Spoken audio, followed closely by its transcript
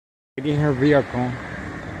Hiding her vehicle.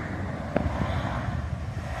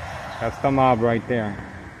 That's the mob right there.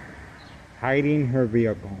 Hiding her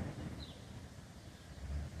vehicle.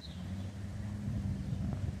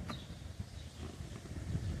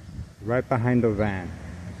 Right behind the van.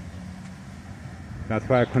 That's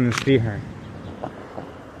why I couldn't see her.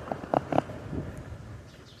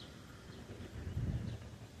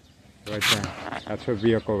 Right there. That's her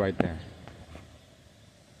vehicle right there.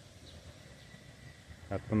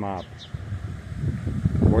 That's the mob.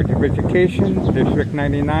 Board of Education, District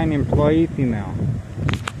 99, employee, female.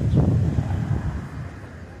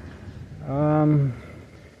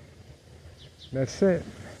 That's it.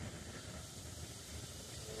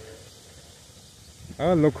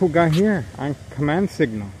 Oh, look who got here on command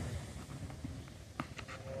signal.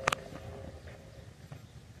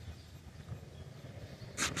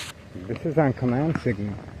 This is on command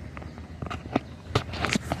signal.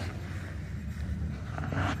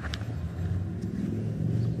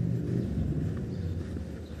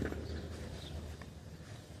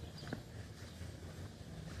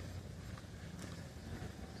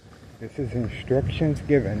 This is instructions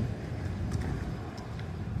given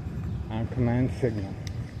on command signal.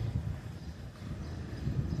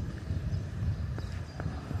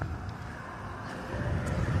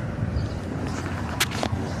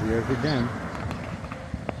 Here's again.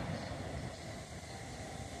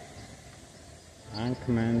 On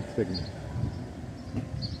command signal.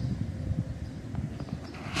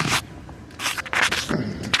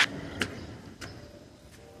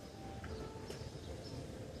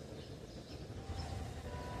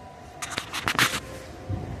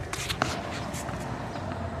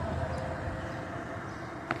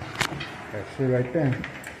 That's it right there.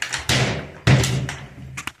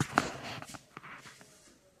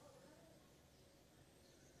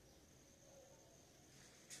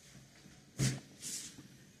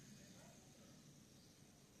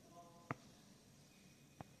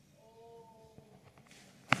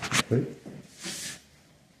 Wait.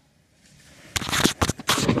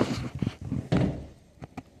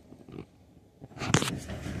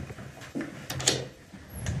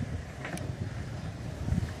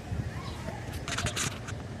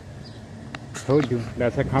 Told you,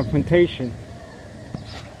 that's a confrontation.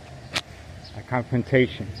 A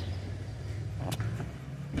confrontation.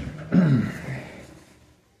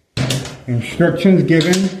 Instructions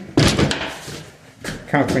given,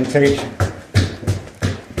 confrontation.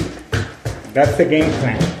 That's the game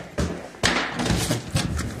plan.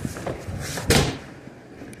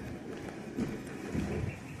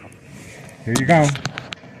 Here you go.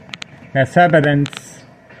 That's evidence.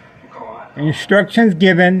 Instructions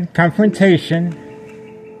given, confrontation.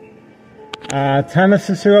 Thomas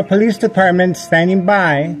Cicero Police Department standing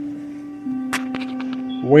by,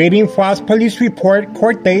 waiting false police report,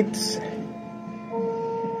 court dates.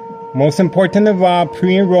 Most important of all,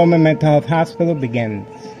 pre-enrollment mental health hospital begins.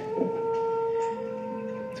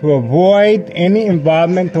 To avoid any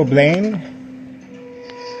involvement or blame,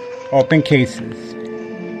 open cases.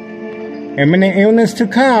 Imminent illness to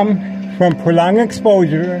come from prolonged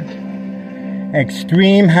exposure,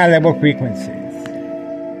 extreme high-level frequencies.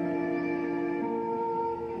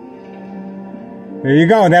 There you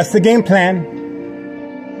go. That's the game plan.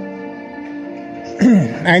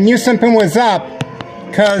 I knew something was up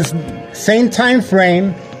because same time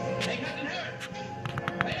frame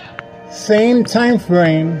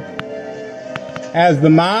as the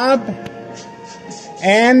mob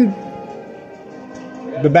and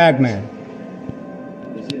the bagman.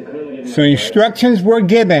 So instructions were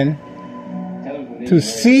given to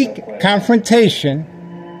seek confrontation,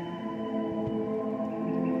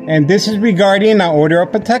 and this is regarding an order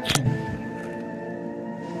of protection.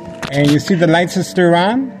 And you see the lights are still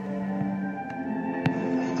on.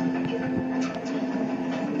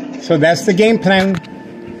 So that's the game plan.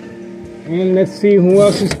 And let's see who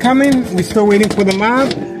else is coming. We're still waiting for the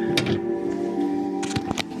mob.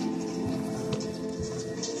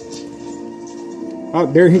 Oh,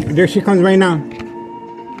 there she comes right now.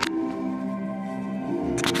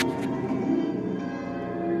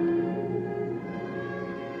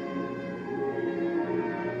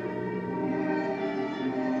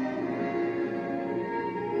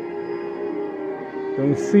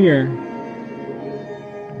 Don't see her.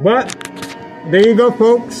 But there you go,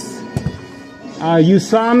 folks. You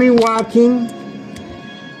saw me walking,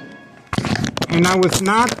 and I was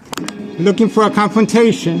not looking for a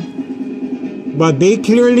confrontation, but they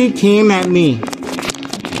clearly came at me.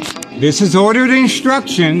 This is ordered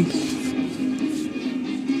instructions.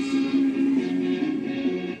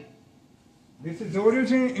 This is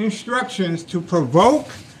ordered instructions to provoke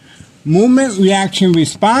movement, reaction,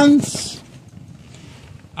 response,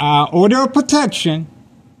 order of protection,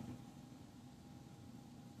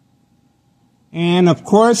 and of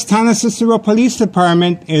course, Town of Cicero Police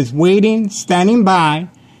Department is waiting, standing by,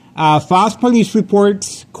 false police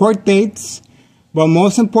reports, court dates, but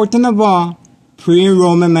most important of all,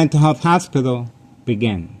 pre-enrollment mental health hospital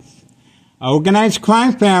begins. Organized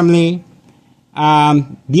crime family,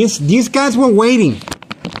 these guys were waiting.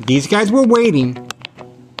 These guys were waiting.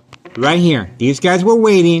 Right here. These guys were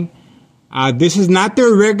waiting. This is not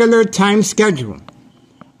their regular time schedule.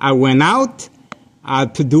 I went out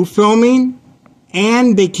to do filming,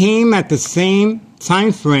 and they came at the same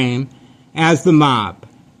time frame as the mob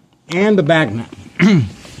and the bagman.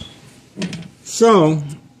 So,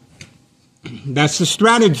 that's the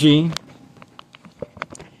strategy.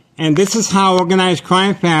 And this is how Organized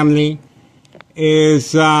Crime Family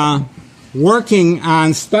is working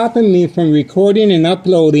on stopping me from recording and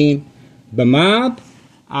uploading the mob,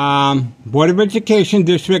 Board of Education,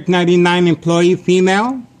 District 99 employee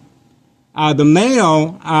female. The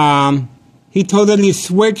male, he totally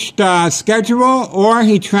switched schedule, or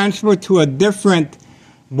he transferred to a different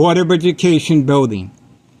Board of Education building.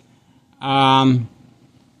 I'm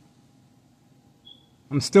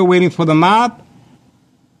still waiting for the mob.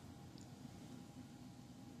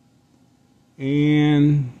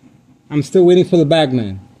 And I'm still waiting for the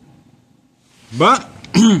bagman. But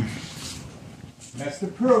that's the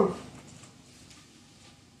proof.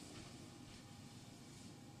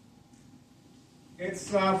 It's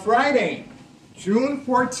Friday, June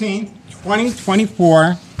 14th,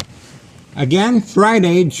 2024. Again,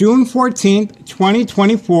 Friday, June 14th,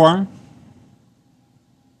 2024.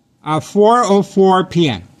 4:04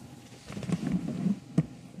 p.m.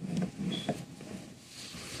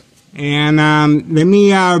 And let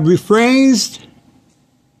me rephrase.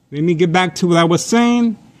 Let me get back to what I was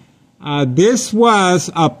saying. This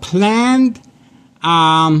was a planned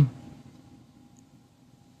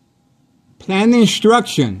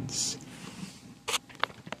instructions.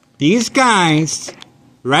 These guys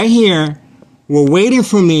right here were waiting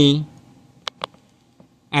for me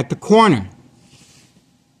at the corner.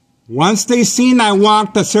 Once they seen I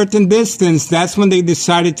walked a certain distance, that's when they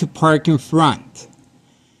decided to park in front.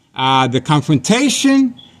 The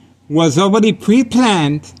confrontation was already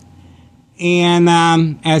pre-planned, and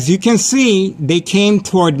as you can see, they came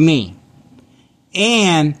toward me.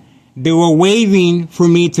 And they were waving for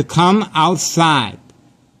me to come outside.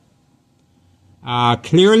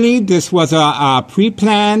 Clearly, this was a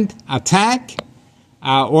pre-planned attack,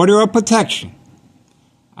 order of protection.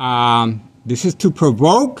 This is to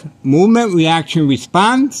provoke movement, reaction,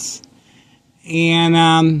 response,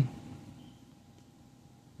 and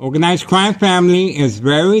Organized Crime Family is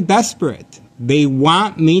very desperate. They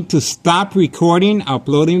want me to stop recording,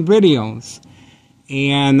 uploading videos,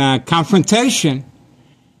 and confrontation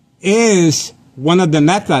is one of the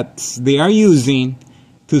methods they are using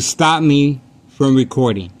to stop me from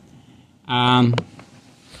recording.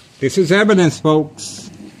 This is evidence, folks.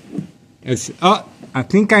 I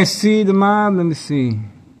think I see the mob. Let me see.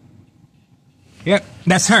 Yep,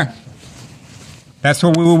 that's her. That's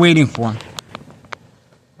what we were waiting for.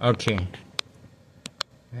 Okay.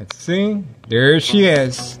 Let's see. There she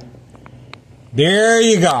is. There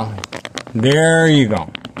you go. There you go.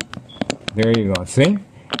 There you go. See?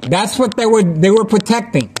 That's what they were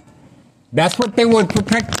protecting. That's what they were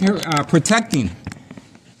protecting.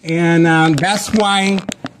 And that's why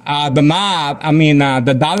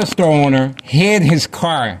the dollar store owner hid his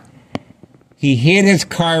car. He hid his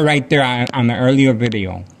car right there on the earlier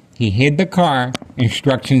video. He hid the car,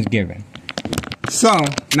 instructions given. So,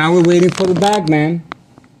 now we're waiting for the bagman.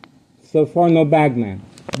 So far, no bagman.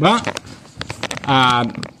 But,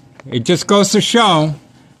 it just goes to show,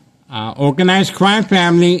 Organized Crime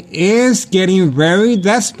Family is getting very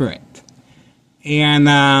desperate. And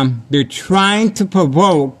they're trying to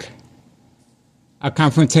provoke a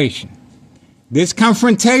confrontation. This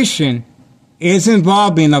confrontation is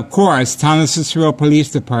involving, of course, Town of Cicero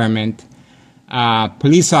Police Department,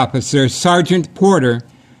 police officer Sergeant Porter,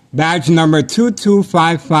 badge number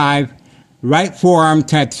 2255, right forearm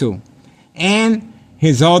tattoo, and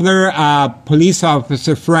his other police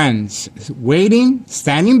officer friends waiting,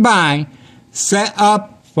 standing by, set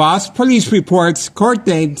up false police reports, court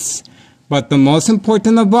dates, but the most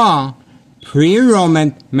important of all,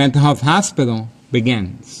 pre-enrollment mental health hospital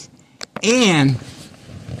begins. And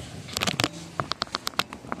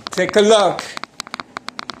take a look.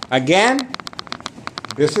 Again,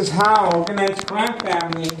 this is how Organized Crime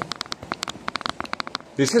Family,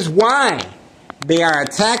 this is why they are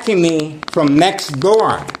attacking me from next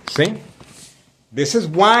door. See? This is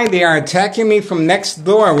why they are attacking me from next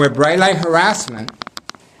door with bright light harassment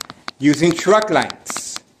using truck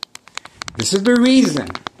lights. This is the reason.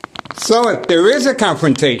 So if there is a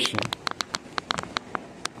confrontation,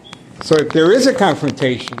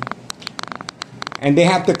 and they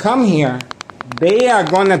have to come here, they are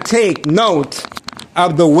going to take note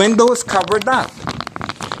of the windows covered up.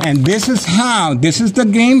 And this is the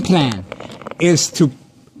game plan, is to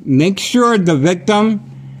make sure the victim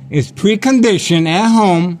is preconditioned at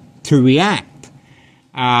home to react.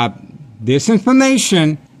 This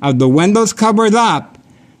information of the windows covered up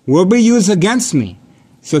will be used against me.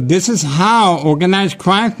 So this is how organized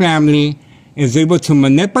crime family is able to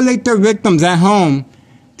manipulate their victims at home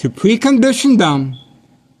to precondition them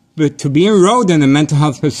to be enrolled in a mental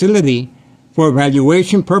health facility for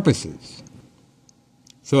evaluation purposes.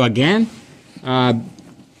 So again,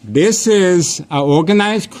 this is an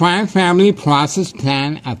organized crime family process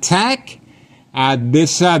plan attack.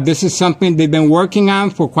 This is something they've been working on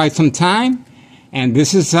for quite some time, and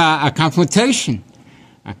this is a confrontation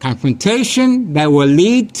that will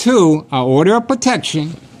lead to an order of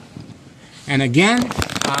protection. And again,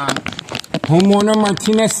 homeowner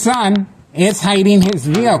Martinez's son is hiding his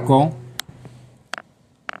vehicle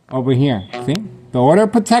over here. See? The order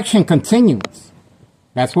of protection continues.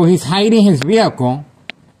 That's where he's hiding his vehicle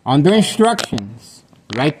under instructions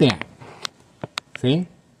right there. See?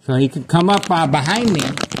 So he could come up behind me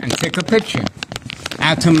and take a picture.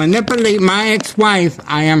 Now, to manipulate my ex-wife,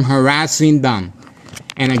 I am harassing them.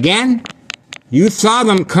 And again, you saw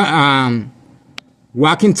them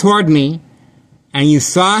walking toward me, and you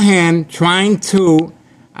saw him trying to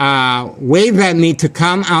wave at me to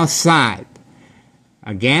come outside.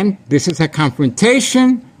 Again, this is a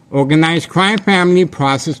confrontation, organized crime family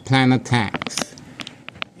process plan attacks.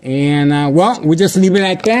 And, well, we just leave it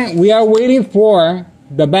at that. We are waiting for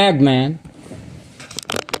the bagman.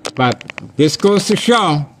 But this goes to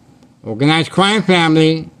show organized crime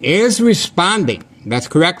family is responding. That's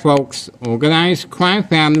correct, folks. Organized crime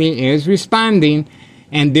family is responding.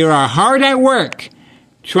 And they are hard at work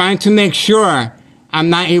trying to make sure I'm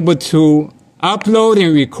not able to upload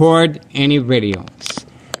and record any videos.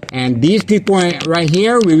 And these people right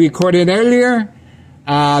here, we recorded earlier,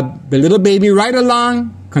 the little baby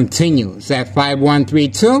ride-along continues at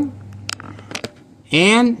 5132.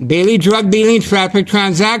 And daily drug dealing, traffic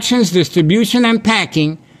transactions, distribution and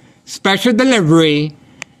packing, special delivery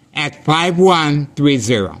at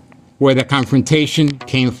 5130, where the confrontation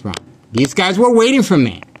came from. These guys were waiting for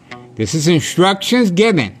me. This is instructions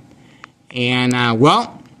given. And,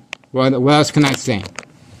 well, what else can I say?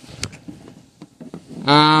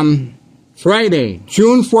 Friday,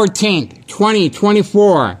 June 14th,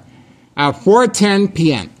 2024, at 4:10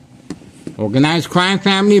 p.m. Organized crime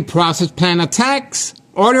family process plan attacks,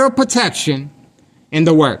 order of protection in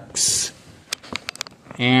the works.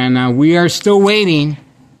 And we are still waiting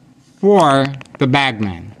for the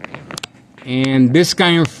bagman. And this guy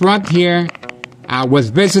in front here was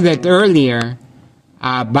visited earlier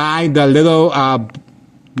by the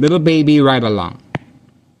little baby ride-along.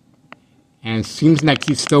 And it seems like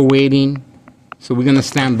he's still waiting, so we're going to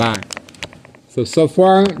stand by. So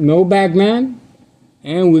far, no bagman,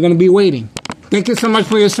 and we're going to be waiting. Thank you so much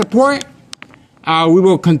for your support. We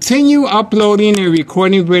will continue uploading and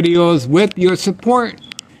recording videos with your support.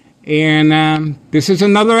 And this is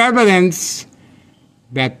another evidence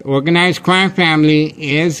that organized crime family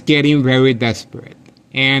is getting very desperate.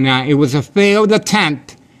 And it was a failed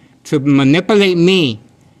attempt to manipulate me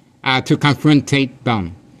to confrontate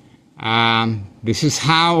them. This is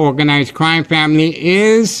how organized crime family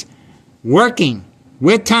is working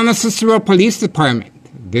with Town of Cicero Police Department.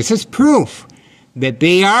 This is proof that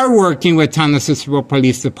they are working with Town of Cicero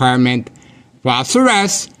Police Department, false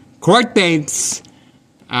arrests, court dates,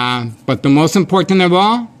 but the most important of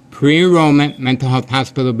all, pre-enrollment mental health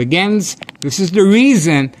hospital begins. This is the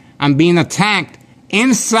reason I'm being attacked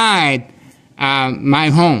inside my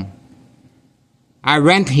home. I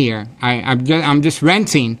rent here. I'm just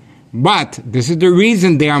renting. But this is the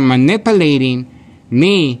reason they are manipulating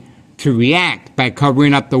me to react by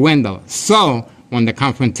covering up the window. So when the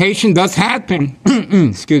confrontation does happen,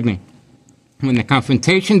 excuse me, when the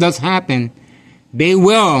confrontation does happen, they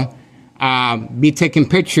will be taking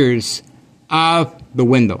pictures of the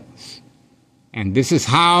windows. And this is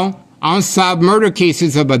how unsolved murder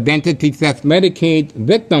cases of identity theft Medicaid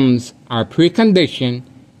victims are preconditioned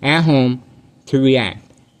at home to react,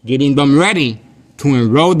 getting them ready to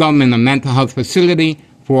enroll them in a mental health facility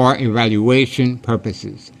for evaluation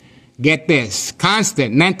purposes. Get this,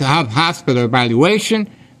 constant mental health hospital evaluation,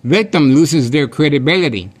 victim loses their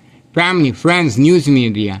credibility. Family, friends, news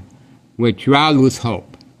media withdraw, lose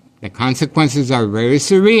hope. The consequences are very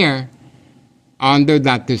severe under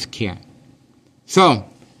doctor's care. So,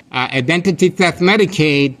 identity theft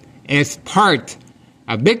Medicaid is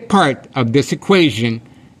a big part of this equation.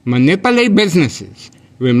 Manipulate businesses,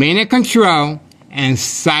 remain in control, and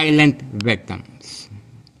silent victims.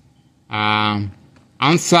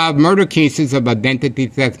 Unsolved murder cases of identity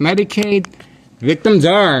theft Medicaid, victims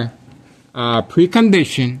are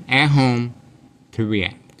preconditioned at home to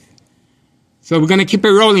react. So we're going to keep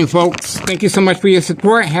it rolling, folks. Thank you so much for your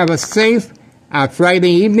support. Have a safe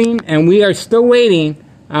Friday evening. And we are still waiting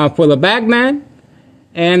for the bagman.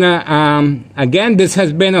 And again, this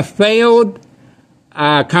has been a failed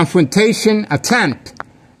confrontation attempt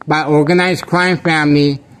by organized crime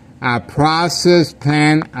family process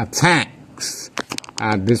plan attacks.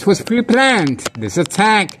 This was pre-planned. This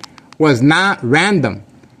attack was not random.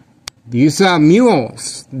 These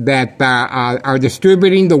mules that are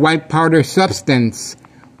distributing the white powder substance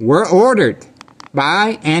were ordered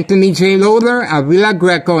by Anthony J. Loader, Avila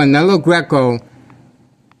Greco, and Nello Greco,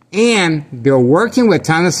 and they're working with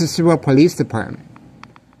San Cicero Police Department.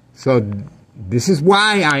 So this is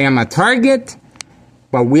why I am a target,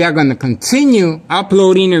 but we are going to continue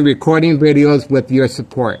uploading and recording videos with your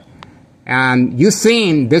support. And you've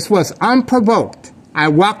seen this was unprovoked. I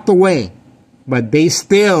walked away, but they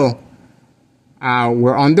still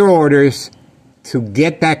were under orders to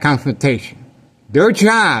get that confrontation. Their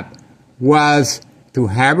job was to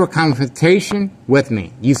have a confrontation with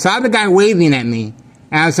me. You saw the guy waving at me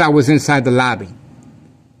as I was inside the lobby.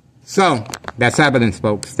 So, that's evidence,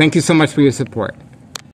 folks. Thank you so much for your support.